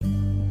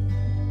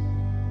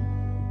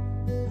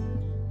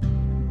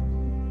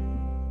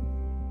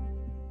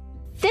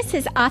This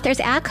is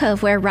Author's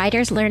Alcove, where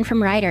writers learn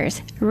from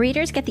writers.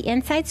 Readers get the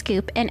inside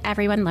scoop, and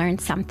everyone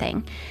learns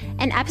something.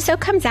 An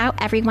episode comes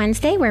out every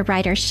Wednesday, where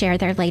writers share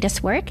their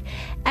latest work.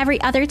 Every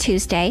other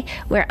Tuesday,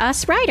 where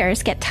us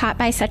writers get taught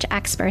by such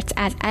experts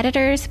as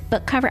editors,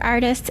 book cover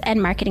artists,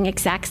 and marketing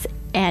execs,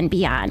 and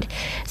beyond.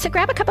 So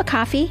grab a cup of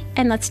coffee,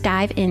 and let's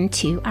dive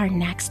into our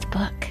next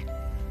book.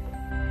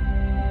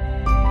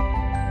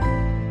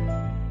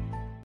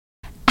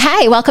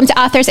 Hi, welcome to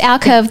Author's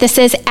Alcove. This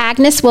is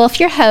Agnes Wolf,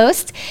 your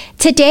host.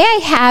 Today I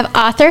have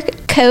author,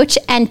 coach,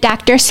 and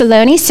Dr.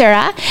 Saloni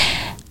Surah.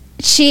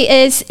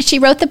 She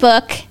wrote the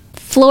book,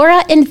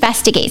 Flora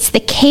Investigates, The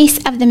Case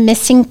of the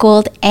Missing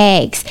Gold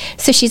Eggs.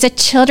 So she's a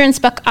children's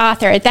book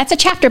author. That's a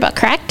chapter book,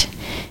 correct?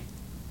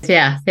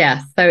 Yeah.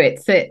 So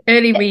it's an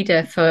early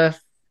reader for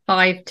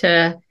 5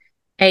 to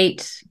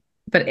 8,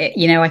 but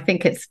I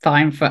think it's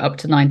fine for up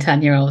to 9,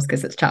 10-year-olds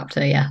because it's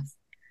chapter, yeah.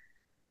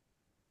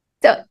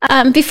 So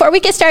before we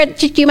get started,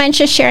 do you mind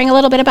just sharing a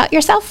little bit about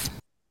yourself?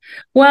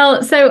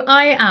 Well, so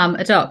I am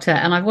a doctor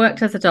and I've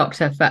worked as a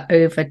doctor for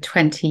over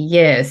 20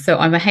 years. So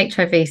I'm a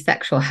HIV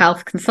sexual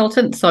health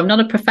consultant. So I'm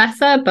not a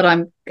professor, but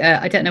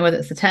I don't know whether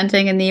it's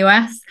attending in the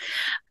US.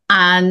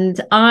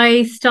 And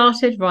I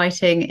started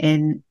writing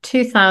in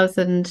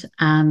 2000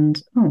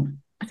 and,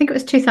 I think it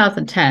was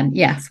 2010,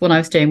 yes, when I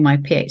was doing my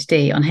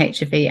PhD on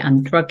HIV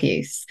and drug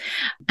use.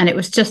 And it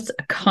was just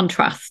a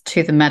contrast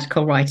to the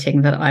medical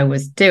writing that I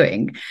was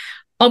doing.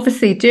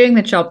 Obviously, doing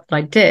the job that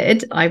I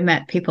did, I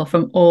met people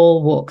from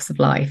all walks of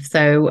life.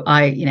 So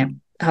I,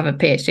 have a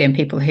PhD in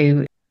people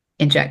who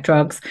inject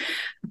drugs,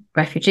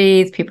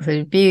 refugees, people who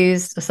are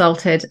abused,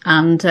 assaulted.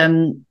 And,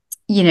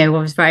 I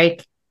was very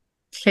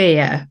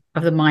clear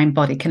of the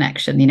mind-body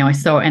connection. I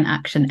saw it in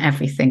action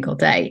every single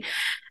day.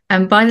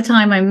 And by the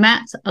time I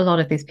met a lot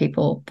of these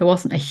people, there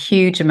wasn't a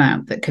huge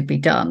amount that could be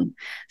done.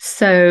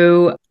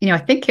 So, I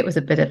think it was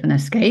a bit of an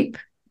escape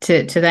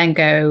to then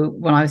go,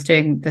 when I was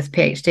doing this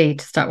PhD,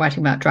 to start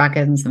writing about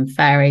dragons and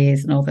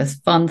fairies and all this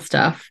fun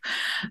stuff.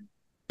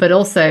 But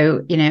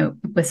also,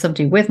 with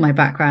somebody with my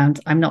background,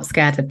 I'm not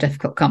scared of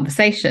difficult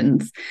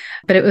conversations.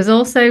 But it was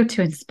also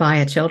to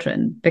inspire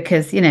children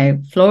because,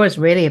 Flora is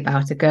really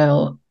about a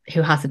girl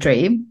who has a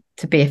dream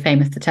to be a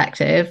famous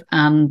detective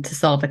and to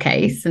solve a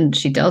case. And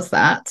she does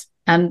that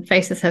and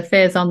faces her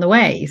fears on the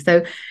way.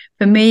 So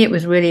for me, it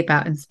was really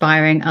about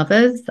inspiring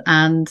others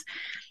and,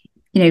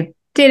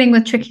 dealing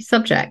with tricky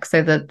subjects.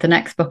 So the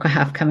next book I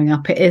have coming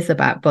up, it is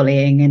about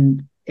bullying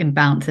and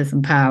imbalances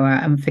in power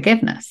and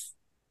forgiveness.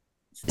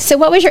 So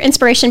what was your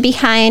inspiration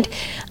behind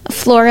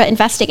Flora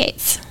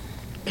Investigates?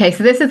 Okay,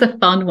 so this is a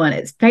fun one.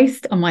 It's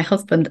based on my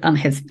husband and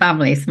his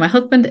family. So my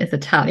husband is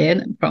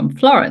Italian from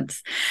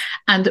Florence.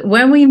 And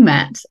when we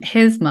met,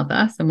 his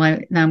mother, so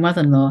my now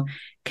mother-in-law,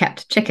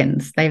 kept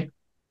chickens. They've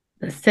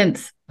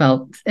since,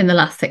 in the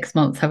last 6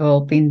 months, have all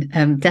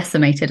been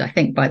decimated, I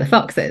think, by the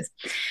foxes.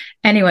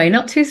 Anyway,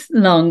 not too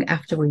long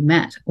after we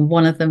met,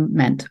 one of them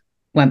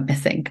went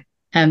missing.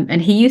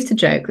 And he used to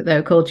joke that they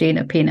were called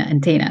Gina, Pina,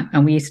 and Tina.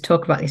 And we used to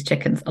talk about these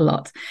chickens a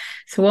lot.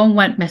 So one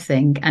went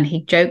missing and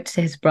he joked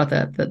to his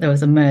brother that there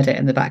was a murder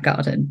in the back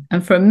garden.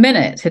 And for a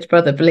minute, his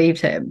brother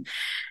believed him.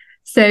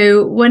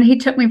 So when he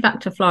took me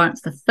back to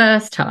Florence the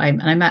first time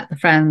and I met the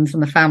friends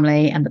and the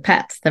family and the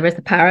pets, there is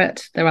a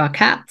parrot, there are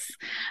cats,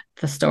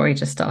 the story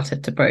just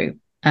started to brew.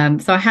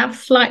 So I have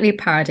slightly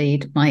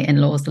parodied my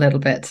in-laws a little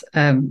bit.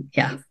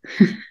 Yeah.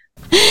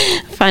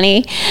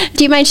 Funny.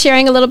 Do you mind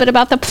sharing a little bit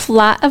about the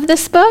plot of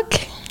this book?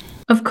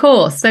 Of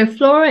course. So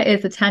Flora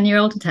is a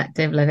 10-year-old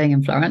detective living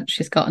in Florence.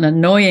 She's got an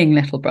annoying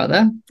little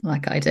brother,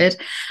 like I did,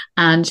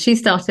 and she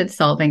started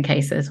solving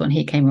cases when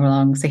he came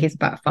along. So he's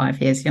about 5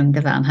 years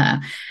younger than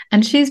her.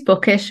 And she's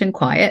bookish and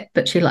quiet,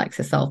 but she likes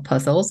to solve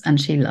puzzles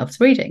and she loves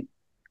reading.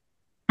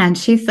 And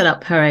she set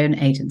up her own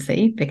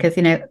agency because,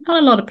 not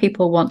a lot of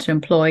people want to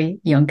employ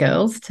young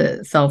girls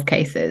to solve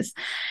cases.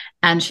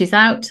 And she's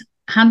out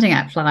handing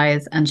out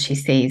flyers and she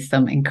sees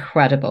some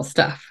incredible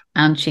stuff.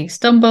 And she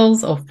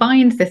stumbles or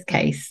finds this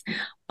case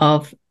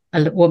of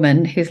a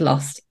woman who's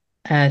lost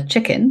a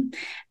chicken,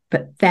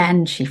 but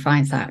then she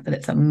finds out that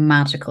it's a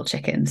magical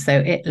chicken. So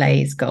it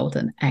lays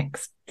golden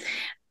eggs.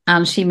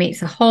 And she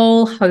meets a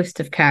whole host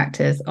of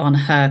characters on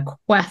her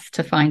quest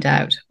to find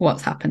out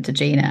what's happened to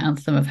Gina and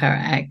some of her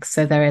eggs.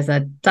 So there is a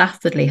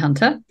dastardly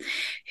hunter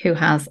who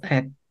has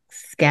a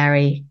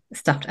scary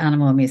stuffed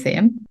animal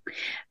museum.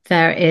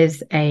 There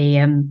is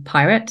a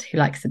pirate who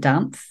likes to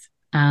dance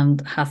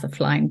and has a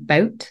flying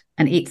boat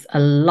and eats a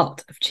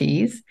lot of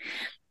cheese.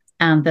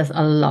 And there's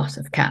a lot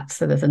of cats.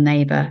 So there's a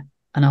neighbor,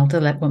 an older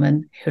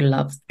woman who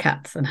loves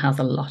cats and has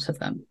a lot of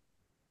them.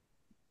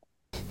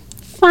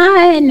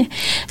 fun.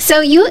 So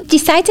you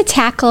decide to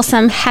tackle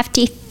some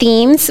hefty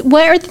themes.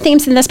 What are the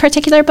themes in this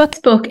particular book?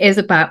 This book is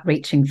about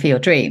reaching for your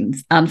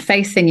dreams and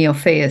facing your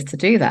fears to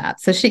do that.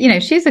 So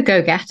she's a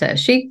go-getter.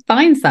 She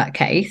finds that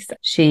case.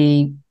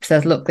 She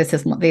says, look, these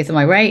are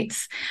my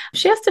rates.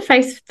 She has to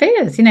face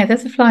fears.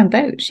 There's a flying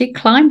boat. She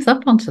climbs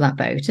up onto that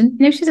boat and,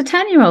 she's a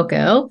 10-year-old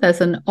girl. There's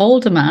an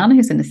older man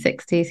who's in his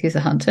 60s, who's a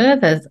hunter.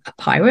 There's a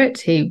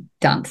pirate who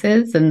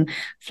dances and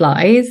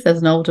flies.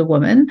 There's an older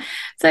woman.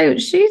 So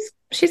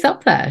she's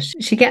up there.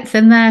 She gets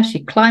in there.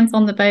 She climbs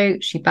on the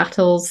boat. She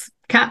battles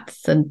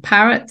cats and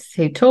parrots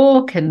who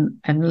talk and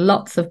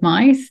lots of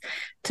mice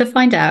to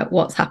find out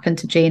what's happened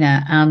to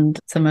Gina and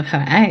some of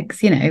her eggs.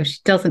 She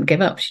doesn't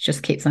give up. She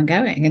just keeps on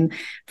going. And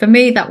for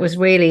me, that was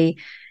really,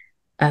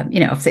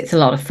 obviously it's a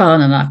lot of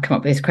fun and I've come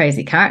up with these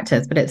crazy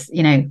characters, but it's,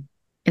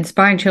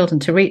 inspiring children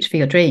to reach for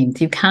your dreams.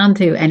 You can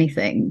do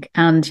anything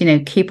and,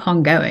 keep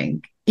on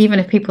going. Even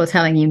if people are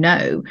telling you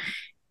no,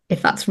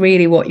 if that's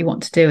really what you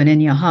want to do and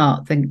in your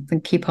heart, then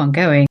keep on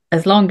going.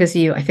 As long as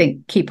you, I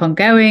think, keep on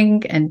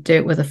going and do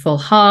it with a full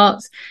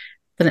heart,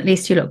 then at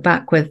least you look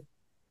back with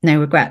no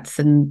regrets.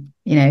 And,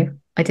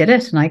 I did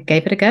it and I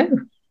gave it a go.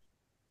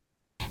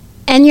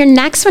 And your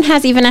next one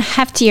has even a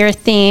heftier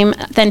theme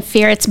than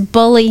fear. It's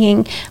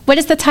bullying. What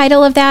is the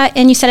title of that?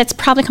 And you said it's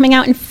probably coming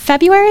out in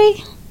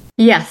February?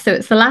 Yes, so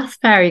it's The Last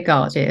Fairy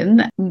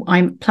Guardian.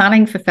 I'm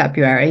planning for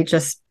February,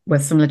 just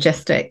with some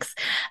logistics.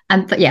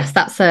 And yes,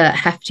 that's a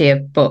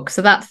heftier book.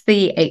 So that's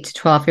the 8 to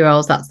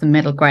 12-year-olds, that's the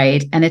middle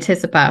grade. And it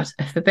is about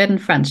a forbidden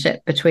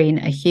friendship between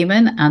a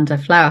human and a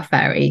flower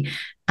fairy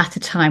at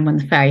a time when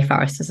the fairy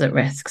forest is at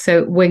risk.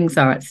 So wings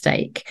are at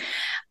stake.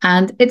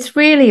 And it's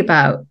really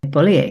about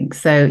bullying.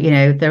 So,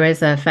 there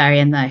is a fairy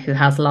in there who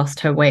has lost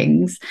her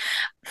wings.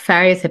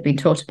 Fairies have been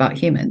taught about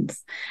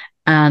humans.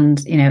 And,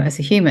 as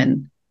a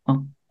human,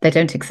 well, they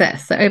don't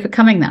exist. So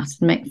overcoming that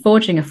and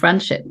forging a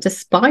friendship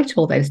despite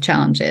all those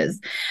challenges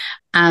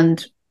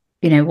and,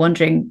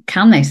 wondering,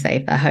 can they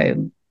save their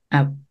home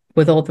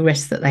with all the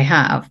risks that they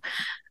have?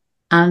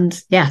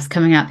 And yes,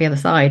 coming out the other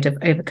side of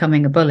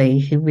overcoming a bully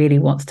who really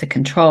wants to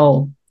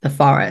control the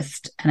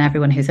forest and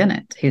everyone who's in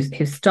it,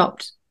 who's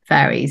stopped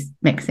fairies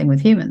mixing with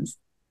humans.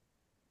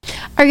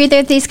 Are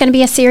these going to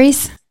be a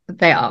series?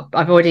 They are.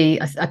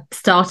 I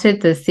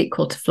started the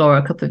sequel to Flora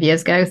a couple of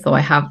years ago, so I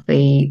have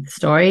the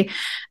story.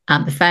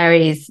 And the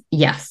fairies,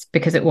 yes,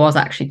 because it was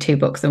actually 2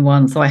 books in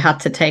one. So I had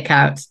to take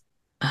out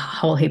a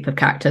whole heap of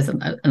characters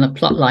and a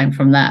plot line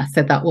from there.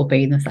 So that will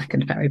be in the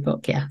second fairy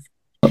book, yes.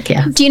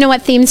 Do you know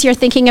what themes you're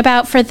thinking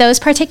about for those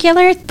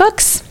particular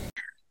books?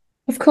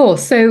 Of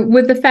course. So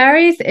with the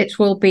fairies, it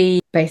will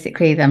be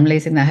basically them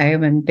losing their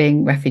home and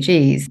being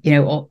refugees,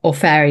 or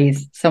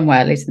fairies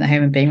somewhere losing their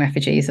home and being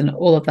refugees and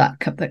all of that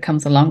that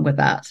comes along with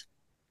that.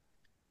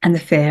 And the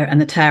fear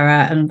and the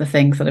terror and the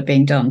things that are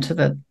being done to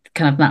the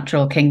kind of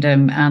natural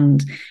kingdom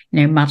and,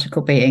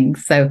 magical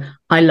beings. So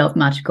I love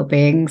magical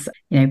beings,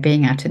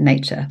 being out in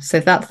nature. So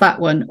that's that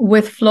one.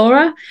 With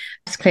Flora,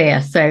 it's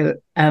clear. So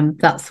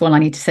that's one I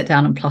need to sit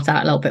down and plot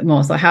out a little bit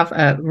more. So I have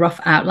a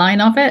rough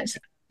outline of it,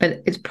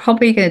 but it's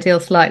probably going to deal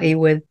slightly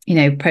with,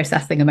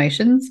 processing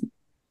emotions.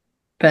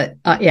 But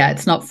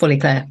it's not fully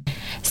clear.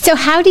 So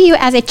how do you,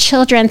 as a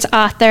children's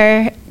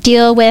author,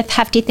 deal with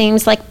hefty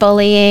themes like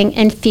bullying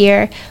and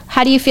fear?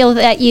 How do you feel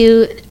that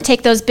you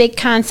take those big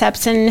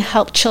concepts and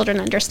help children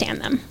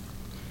understand them?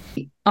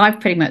 I've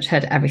pretty much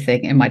heard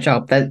everything in my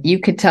job. That you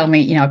could tell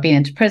me, I've been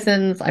into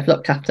prisons, I've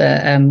looked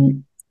after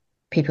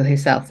people who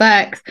sell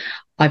sex,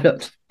 I've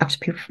looked after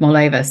people from all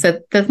over.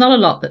 So there's not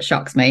a lot that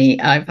shocks me.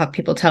 I've had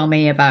people tell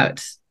me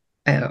about,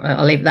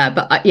 I'll leave it there.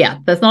 But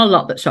there's not a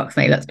lot that shocks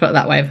me. Let's put it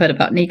that way. I've heard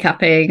about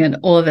kneecapping and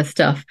all of this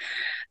stuff.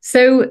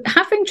 So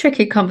having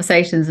tricky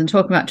conversations and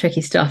talking about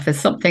tricky stuff is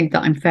something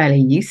that I'm fairly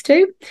used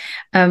to.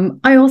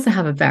 I also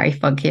have a very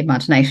funky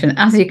imagination,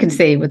 as you can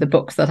see with the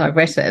books that I've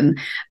written.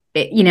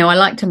 I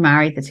like to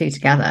marry the two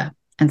together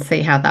and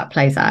see how that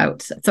plays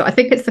out. So I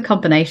think it's the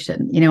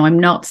combination. I'm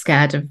not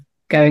scared of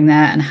going there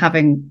and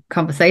having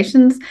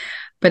conversations,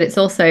 but it's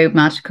also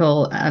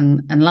magical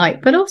and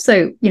light, but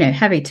also,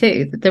 heavy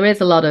too. There is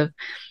a lot of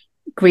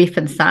grief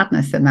and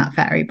sadness in that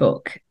fairy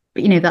book,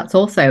 but, that's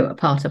also a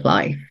part of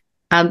life.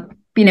 And,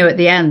 at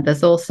the end,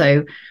 there's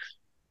also,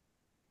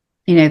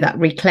 that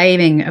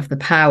reclaiming of the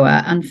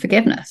power and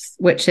forgiveness,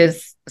 which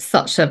is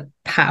such a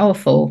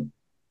powerful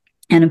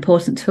and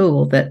important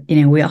tool that,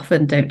 we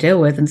often don't deal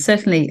with. And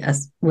certainly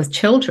as with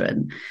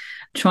children,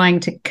 trying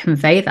to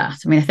convey that.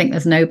 I think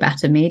there's no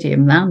better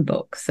medium than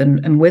books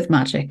and with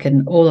magic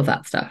and all of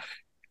that stuff.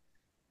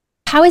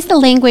 How is the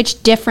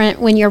language different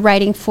when you're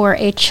writing for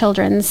a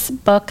children's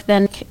book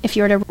than if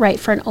you were to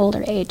write for an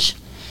older age?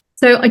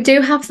 So I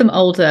do have some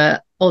older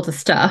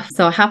stuff.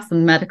 So I have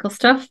some medical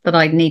stuff that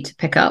I need to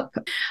pick up.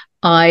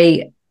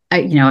 I've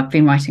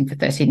been writing for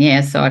 13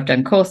 years, so I've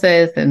done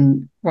courses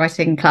and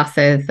writing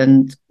classes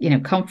and,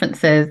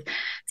 conferences.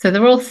 So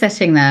they're all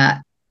sitting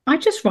there I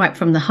just write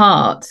from the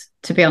heart,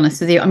 to be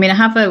honest with you. I mean, I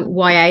have a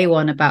YA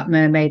one about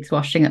mermaids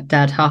washing up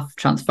dead, half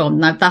transformed.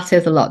 Now, that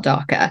is a lot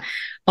darker,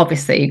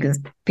 obviously, because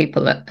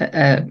people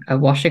are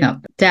washing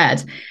up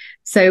dead.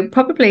 So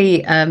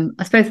probably, I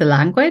suppose the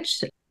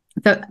language,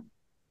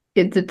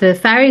 the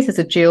fairies is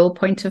a dual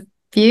point of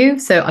view.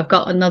 So I've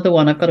got another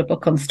one. I've got a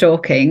book on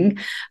stalking.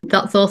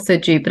 That's also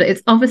due, but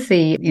it's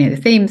obviously, the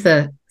themes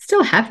are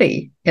still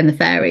heavy in the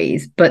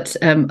fairies, but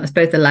I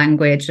suppose the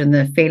language and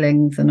the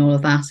feelings and all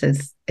of that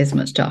is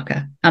much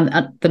darker.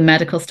 And the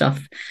medical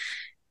stuff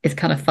is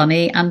kind of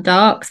funny and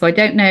dark. So I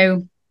don't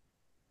know.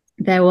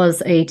 There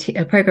was a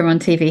program on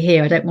TV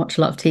here. I don't watch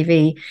a lot of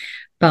TV,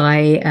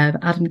 by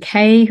Adam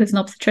Kay, who's an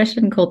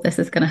obstetrician, called This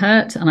Is Going to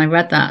Hurt. And I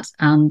read that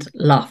and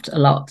laughed a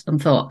lot and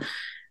thought,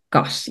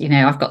 gosh,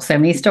 I've got so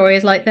many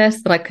stories like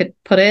this that I could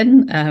put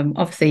in.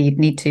 Obviously, you'd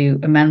need to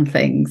amend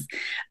things.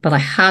 But I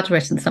had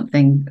written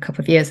something a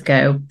couple of years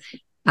ago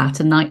at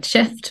a night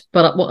shift.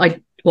 But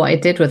what I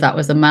did with that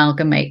was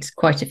amalgamate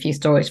quite a few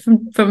stories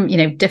from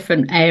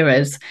different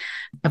eras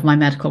of my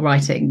medical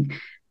writing.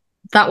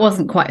 That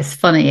wasn't quite as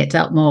funny. It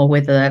dealt more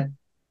with the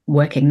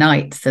working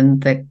nights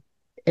and the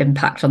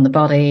impact on the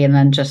body, and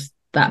then just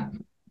that,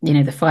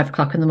 the 5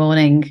 o'clock in the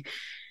morning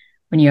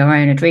when your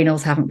own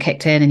adrenals haven't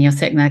kicked in and you're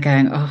sitting there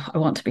going, oh, I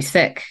want to be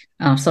sick,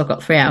 and I've still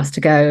got 3 hours to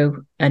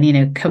go,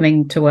 and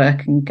coming to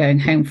work and going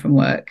home from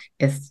work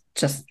is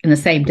just in the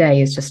same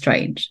day is just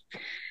strange.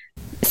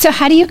 So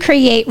how do you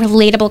create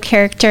relatable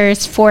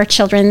characters for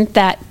children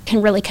that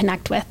can really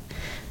connect with?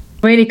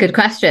 Really good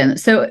question.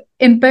 So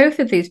in both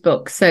of these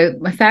books, so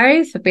my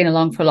fairies have been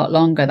along for a lot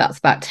longer. That's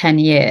about 10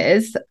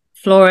 years.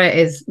 Flora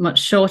is much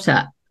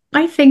shorter.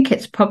 I think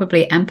it's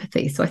probably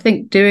empathy. So I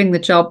think doing the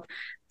job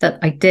that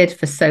I did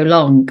for so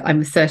long,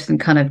 I'm a certain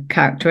kind of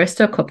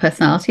characteristic or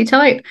personality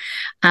type.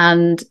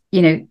 And,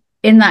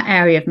 in that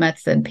area of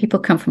medicine, people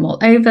come from all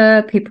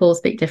over, people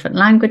speak different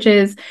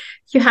languages.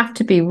 You have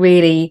to be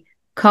really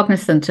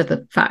cognizant of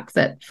the fact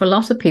that for a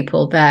lot of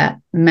people,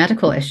 their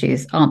medical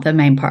issues aren't their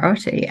main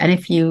priority. And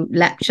if you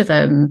lecture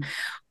them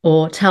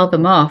or tell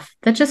them off,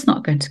 they're just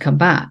not going to come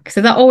back.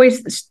 So that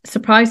always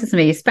surprises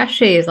me,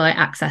 especially as I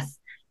access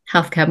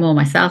healthcare more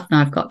myself.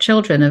 Now I've got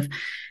children of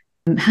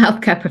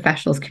healthcare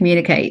professionals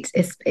communicate,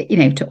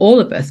 to all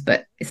of us,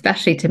 but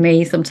especially to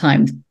me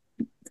sometimes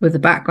with the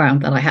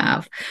background that I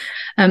have.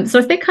 So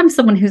I think I'm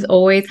someone who's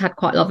always had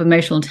quite a lot of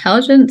emotional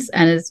intelligence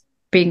and has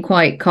been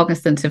quite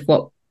cognizant of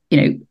what,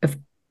 of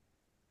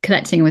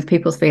connecting with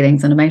people's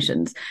feelings and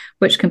emotions,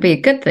 which can be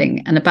a good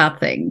thing and a bad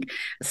thing.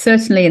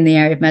 Certainly in the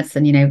area of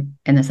medicine,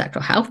 in the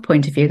sexual health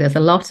point of view, there's a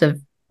lot of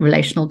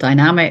relational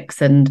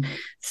dynamics and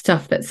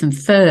stuff that's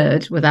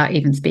inferred without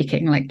even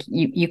speaking. Like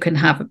you can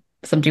have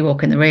somebody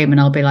walk in the room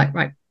and I'll be like,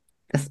 right,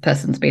 this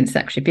person's been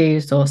sexually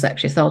abused or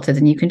sexually assaulted.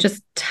 And you can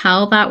just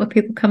tell that with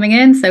people coming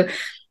in. So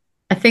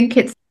I think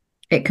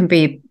it can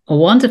be a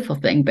wonderful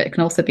thing, but it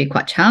can also be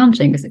quite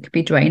challenging because it could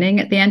be draining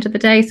at the end of the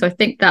day. So I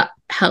think that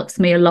helps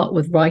me a lot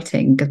with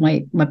writing, because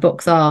my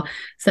books are,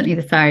 certainly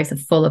the fairies, are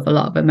full of a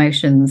lot of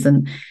emotions,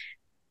 and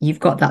you've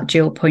got that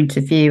dual point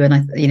of view. And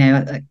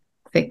I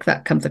think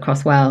that comes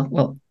across well.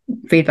 Well,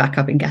 feedback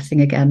I've been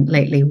getting again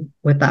lately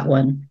with that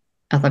one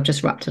as I've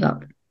just wrapped it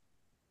up.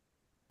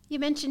 You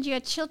mentioned you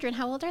had children.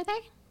 How old are they?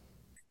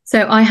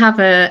 So I have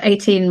a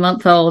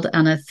 18-month-old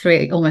and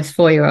a almost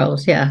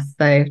 4-year-old. Yeah,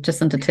 so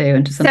just under 2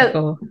 and just under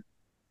 4.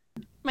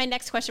 My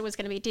next question was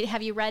going to be,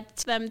 have you read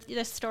them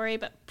this story?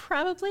 But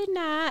probably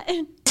not.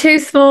 Too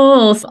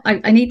small.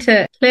 I need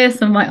to clear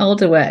some of my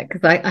older work,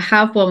 because I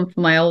have one for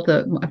my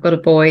older. I've got a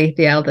boy,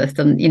 the eldest,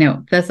 and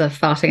there's a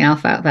farting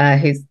elf out there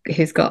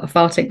who's got a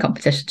farting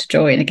competition to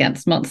join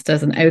against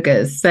monsters and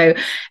ogres. So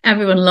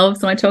everyone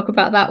loves when I talk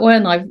about that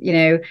one.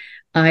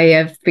 I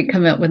have been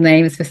coming up with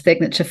names for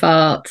signature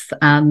farts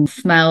and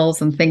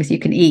smells and things you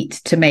can eat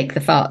to make the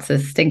farts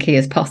as stinky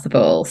as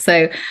possible.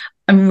 So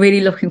I'm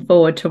really looking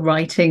forward to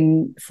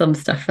writing some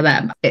stuff for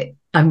them.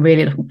 I'm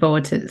really looking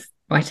forward to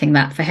writing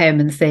that for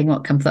him and seeing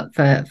what comes up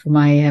for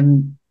my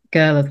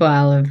girl as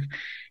well.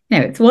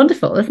 It's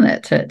wonderful, isn't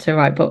it, to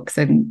write books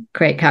and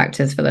create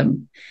characters for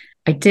them.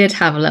 I did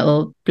have a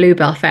little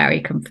bluebell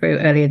fairy come through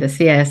earlier this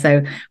year.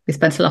 So we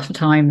spent a lot of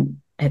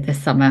time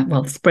this summer,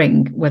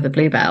 spring, with the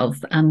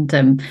bluebells, and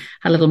had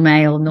a little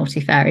male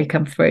naughty fairy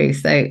come through.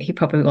 So he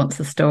probably wants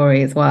a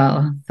story as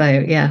well. So,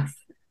 yes.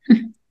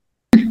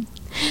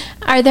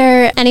 Are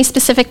there any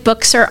specific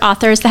books or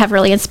authors that have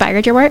really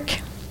inspired your work?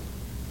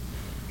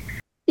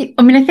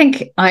 I mean, I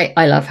think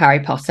I love Harry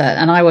Potter,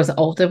 and I was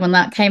older when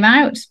that came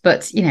out,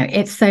 but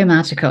it's so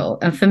magical.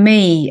 And for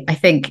me, I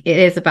think it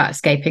is about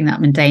escaping that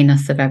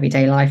mundaneness of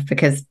everyday life,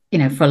 because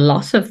for a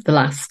lot of the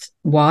last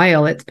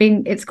while,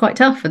 it's quite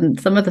tough, and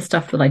some of the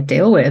stuff that I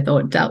deal with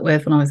or dealt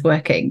with when I was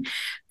working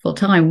full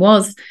time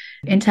was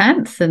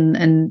intense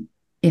and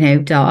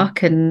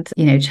dark and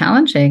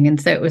challenging. And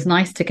so it was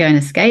nice to go and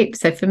escape.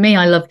 So for me,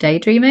 I love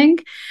daydreaming.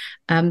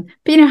 But,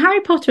 you know, Harry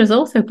Potter is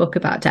also a book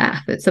about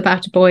death. It's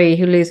about a boy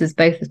who loses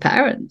both his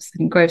parents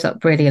and grows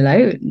up really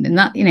alone. And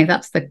that, you know,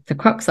 that's the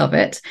crux of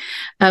it.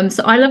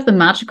 So I love the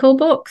magical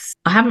books.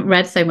 I haven't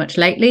read so much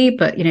lately,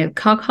 but, you know,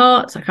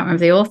 Cogheart, I can't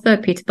remember the author,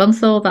 Peter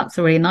Bunsell, that's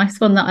a really nice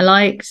one that I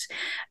liked.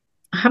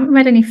 I haven't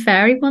read any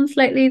fairy ones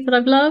lately that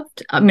I've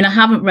loved. I mean, I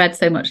haven't read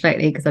so much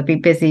lately because I've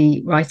been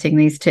busy writing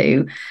these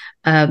two.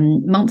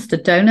 Monster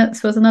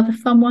Donuts was another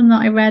fun one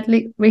that I read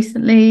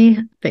recently.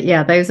 But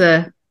yeah, those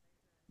are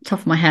top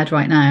of my head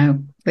right now,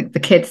 like the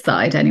kids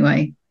side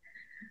anyway.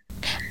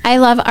 I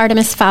love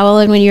Artemis Fowl,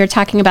 and when you were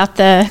talking about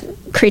the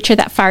creature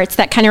that farts,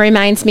 that kind of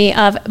reminds me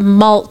of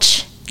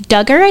Mulch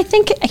Duggar, I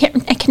think.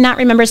 I cannot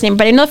remember his name,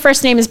 but I know the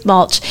first name is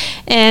Mulch,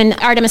 and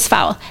Artemis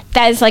Fowl.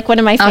 That is like one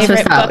of my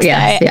favorite books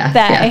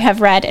that I have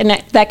read, and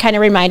that kind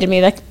of reminded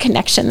me of the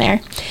connection there.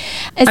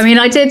 I mean,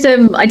 I did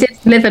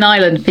live in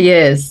Ireland for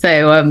years,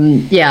 so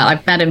yeah,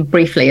 I met him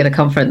briefly at a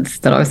conference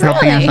that I was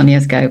helping out on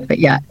years ago. But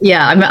yeah,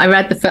 I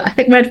read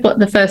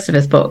the first of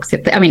his books.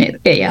 I mean,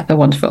 they're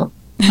wonderful.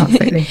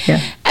 Absolutely,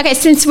 yeah. Okay,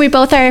 since we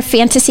both are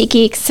fantasy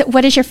geeks,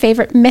 what is your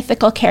favorite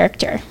mythical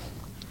character?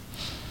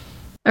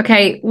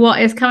 Okay,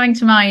 what is coming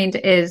to mind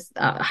is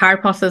Harry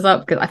Potter's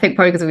up, because I think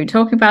probably because we've been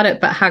talking about it,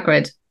 but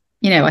Hagrid,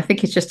 you know, I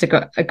think he's just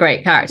a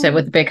great character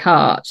with a big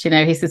heart. You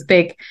know, he's this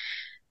big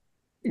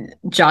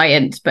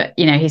giant, but,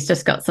 you know, he's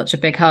just got such a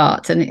big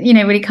heart and, you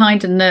know, really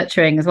kind and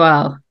nurturing as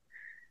well.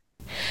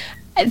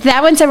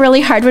 That one's a really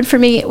hard one for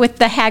me with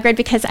the Hagrid,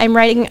 because I'm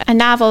writing a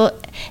novel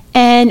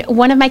and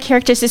one of my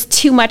characters is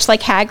too much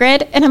like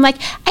Hagrid, and I'm like,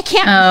 I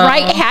can't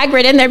write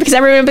Hagrid in there because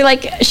everyone would be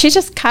like, she's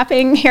just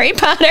copying Harry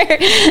Potter.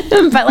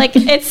 But like,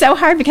 it's so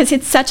hard because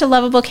it's such a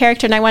lovable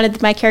character, and I wanted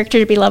my character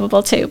to be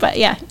lovable too. But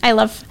yeah, I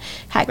love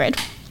Hagrid.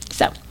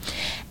 So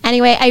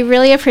anyway, I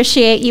really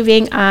appreciate you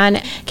being on.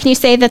 Can you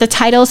say that the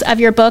titles of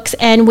your books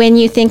and when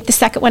you think the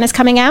second one is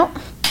coming out?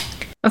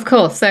 Of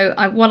course. So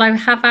what I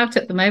have out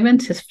at the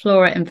moment is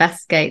Flora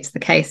Investigates the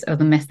Case of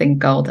the Missing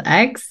Gold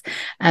Eggs.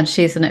 And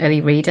she's an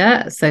early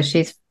reader. So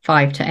she's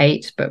 5 to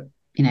 8, but,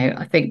 you know,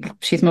 I think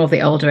she's more of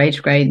the older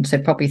age grade, so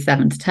probably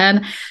 7 to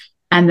 10.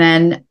 And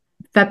then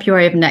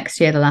February of next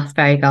year, The Last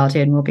Fairy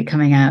Guardian will be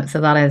coming out. So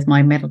that is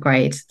my middle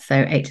grade,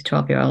 so 8 to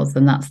 12-year-olds.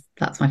 And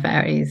that's my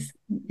fairies.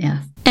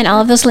 Yeah. And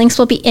all of those links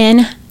will be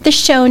in the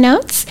show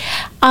notes.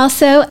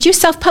 Also, did you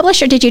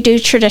self-publish or did you do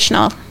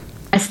traditional?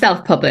 I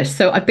self-published.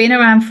 So I've been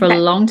around for a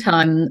long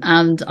time,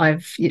 and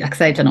I've, like I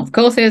say, done all the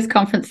courses,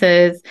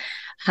 conferences,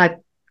 had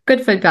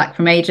good feedback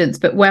from agents.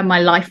 But where my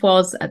life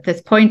was at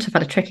this point, I've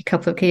had a tricky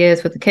couple of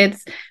years with the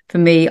kids. For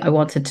me, I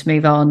wanted to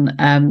move on.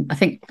 I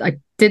think I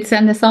did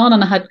send this on,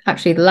 and I had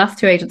actually the last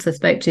 2 agents I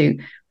spoke to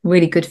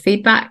really good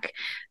feedback.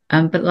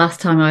 But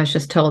last time I was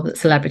just told that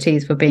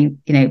celebrities were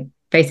being, you know,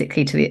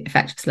 basically to the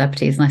effect of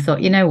celebrities. And I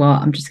thought, you know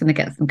what, I'm just going to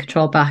get some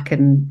control back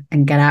and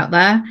get out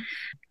there.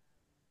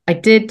 I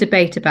did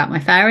debate about my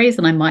fairies,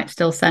 and I might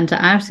still send it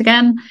out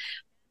again.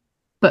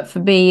 But for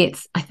me,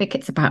 I think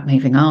it's about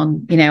moving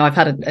on. You know, I've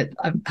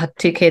had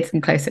 2 kids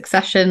in close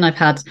succession. I've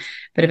had a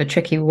bit of a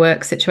tricky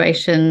work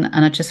situation,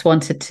 and I just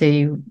wanted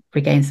to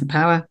regain some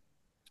power,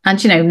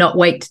 and, you know, not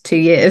wait 2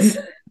 years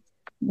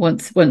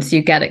once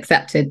you get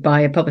accepted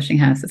by a publishing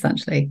house,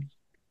 essentially.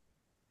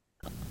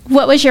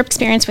 What was your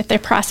experience with the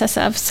process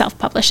of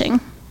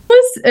self-publishing?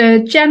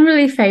 Was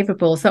generally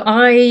favorable. So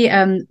I've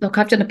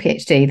done a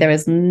PhD. There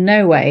is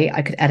no way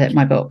I could edit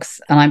my books,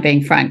 and I'm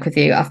being frank with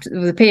you. After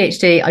the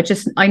PhD,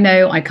 I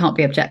know I can't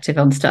be objective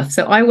on stuff.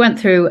 So I went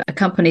through a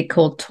company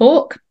called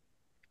Talk,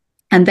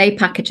 and they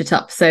package it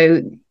up.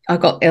 So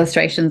I've got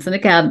illustrations, and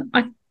again,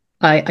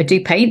 I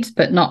do paint,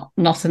 but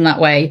not in that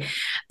way.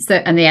 So,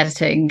 and the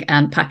editing,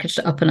 and packaged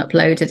it up and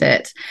uploaded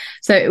it.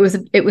 So it was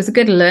a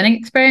good learning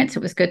experience.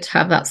 It was good to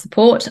have that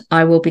support.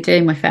 I will be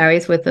doing my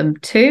fairies with them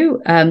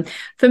too.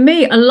 For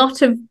me, a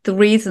lot of the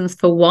reasons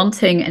for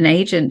wanting an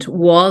agent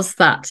was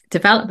that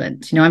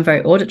development. You know, I'm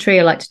very auditory.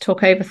 I like to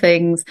talk over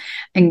things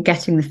and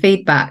getting the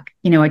feedback.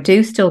 You know, I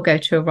do still go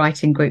to a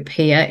writing group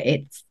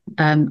here.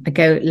 I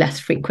go less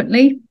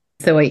frequently.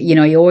 So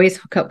I always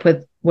hook up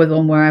with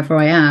one wherever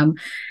I am.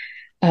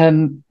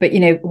 But, you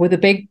know, with a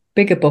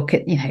bigger book,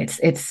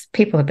 it's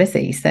people are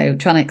busy. So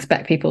trying to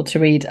expect people to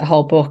read a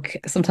whole book,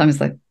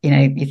 sometimes, like, you know,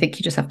 you think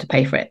you just have to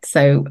pay for it.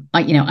 So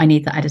I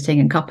need that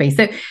editing and copy.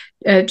 So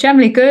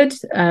generally good.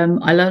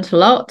 I learned a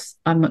lot.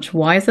 I'm much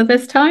wiser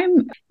this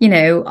time. You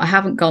know, I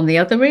haven't gone the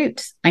other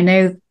route. I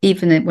know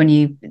even when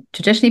you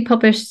traditionally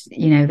publish,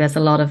 you know, there's a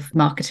lot of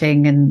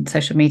marketing and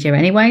social media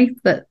anyway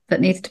that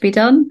needs to be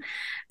done.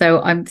 So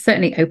I'm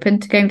certainly open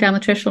to going down the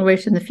traditional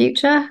route in the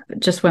future. But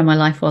just where my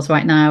life was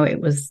right now,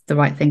 it was the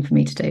right thing for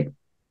me to do.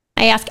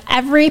 I ask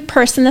every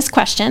person this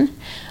question.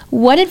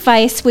 What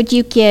advice would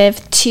you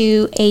give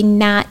to a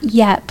not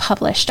yet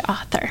published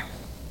author?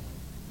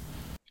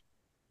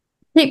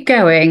 Keep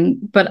going.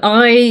 But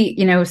I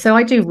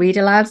do read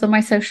alouds on my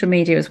social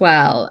media as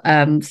well.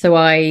 So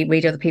I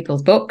read other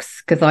people's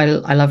books because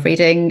I love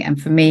reading.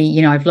 And for me,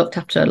 you know, I've looked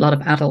after a lot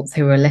of adults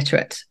who are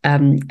illiterate.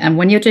 And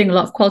when you're doing a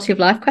lot of quality of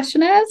life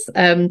questionnaires,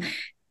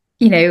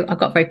 I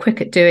got very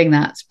quick at doing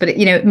that. But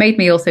it made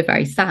me also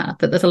very sad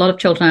that there's a lot of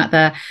children out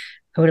there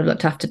I would have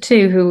looked after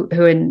too, who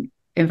are in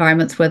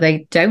environments where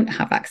they don't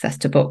have access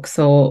to books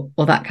or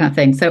that kind of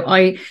thing. So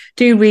I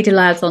do read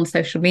alouds on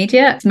social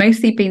media. It's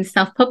mostly been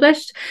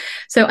self-published.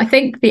 So I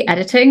think the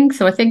editing.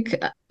 So I think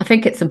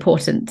it's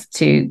important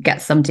to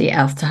get somebody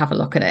else to have a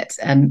look at it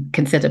and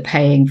consider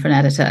paying for an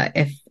editor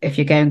if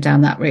you're going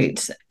down that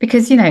route,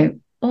 because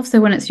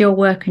also when it's your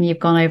work and you've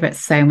gone over it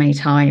so many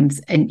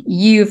times and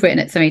you've written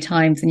it so many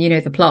times and you know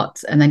the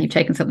plot, and then you've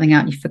taken something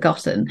out and you've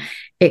forgotten,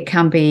 it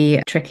can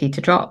be tricky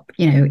to drop.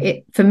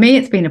 For me,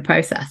 it's been a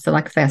process. So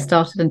like I say, I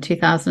started in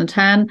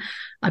 2010.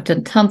 I've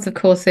done tons of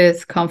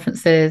courses,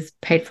 conferences,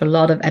 paid for a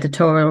lot of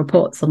editorial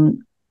reports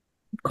on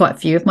quite a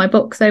few of my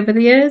books over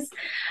the years.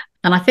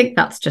 And I think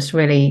that's just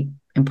really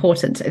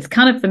important. It's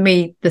kind of, for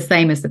me, the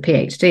same as the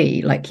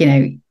PhD. Like,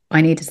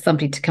 I needed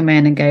somebody to come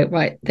in and go,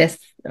 right, this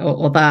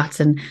or that.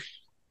 And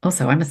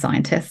also, I'm a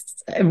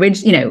scientist,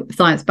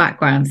 science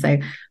background. So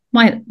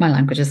my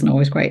language isn't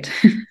always great.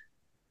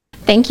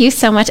 Thank you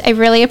so much. I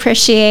really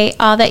appreciate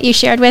all that you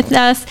shared with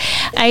us.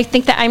 I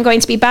think that I'm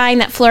going to be buying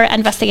that Flora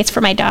Investigates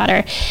for my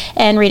daughter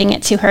and reading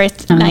it to her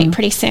tonight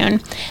pretty soon.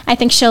 I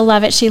think she'll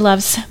love it. She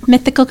loves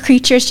mythical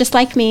creatures just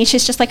like me.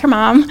 She's just like her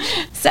mom.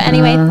 So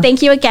anyway,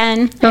 thank you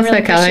again. That's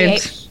really so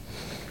kind.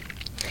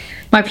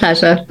 My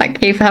pleasure.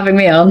 Thank you for having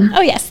me on.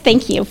 Oh, yes.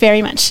 Thank you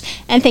very much.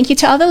 And thank you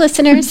to all the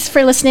listeners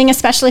for listening,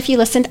 especially if you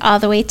listened all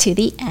the way to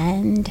the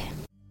end.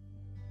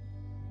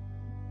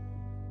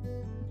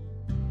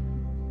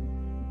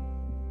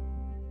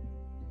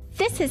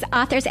 This is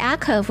Author's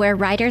Alcove, where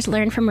writers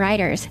learn from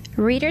writers.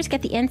 Readers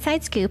get the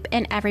inside scoop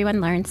and everyone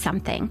learns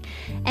something.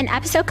 An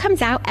episode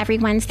comes out every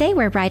Wednesday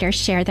where writers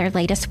share their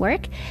latest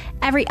work,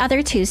 every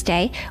other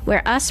Tuesday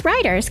where us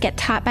writers get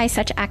taught by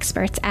such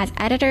experts as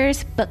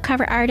editors, book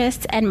cover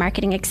artists, and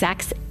marketing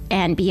execs,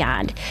 and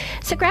beyond.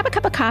 So grab a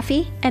cup of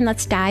coffee and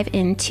let's dive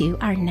into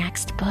our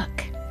next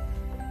book.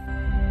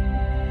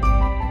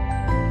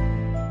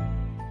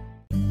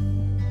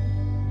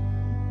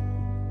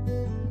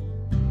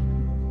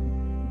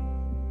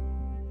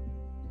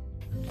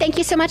 Thank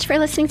you so much for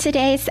listening to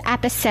today's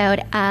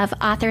episode of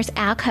Author's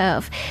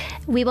Alcove.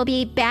 We will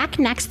be back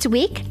next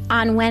week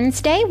on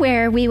Wednesday,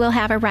 where we will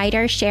have a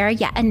writer share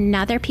yet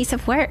another piece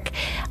of work.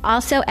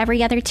 Also,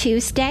 every other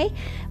Tuesday,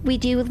 we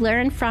do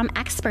learn from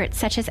experts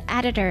such as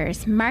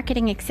editors,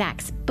 marketing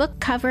execs, book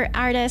cover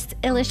artists,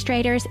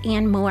 illustrators,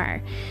 and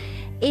more.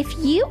 If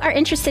you are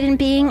interested in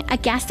being a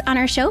guest on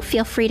our show,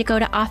 feel free to go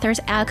to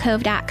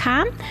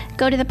authorsalcove.com,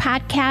 go to the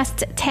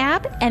podcast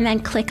tab, and then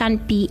click on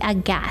Be a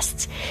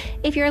Guest.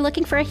 If you're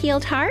looking for a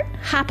healed heart,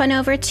 hop on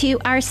over to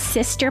our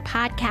sister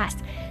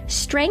podcast,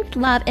 Strength,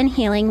 Love, and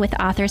Healing with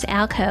Author's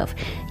Alcove.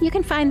 You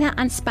can find that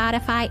on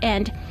Spotify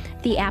and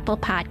the Apple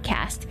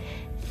Podcast.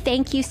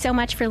 Thank you so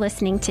much for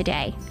listening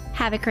today.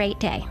 Have a great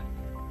day.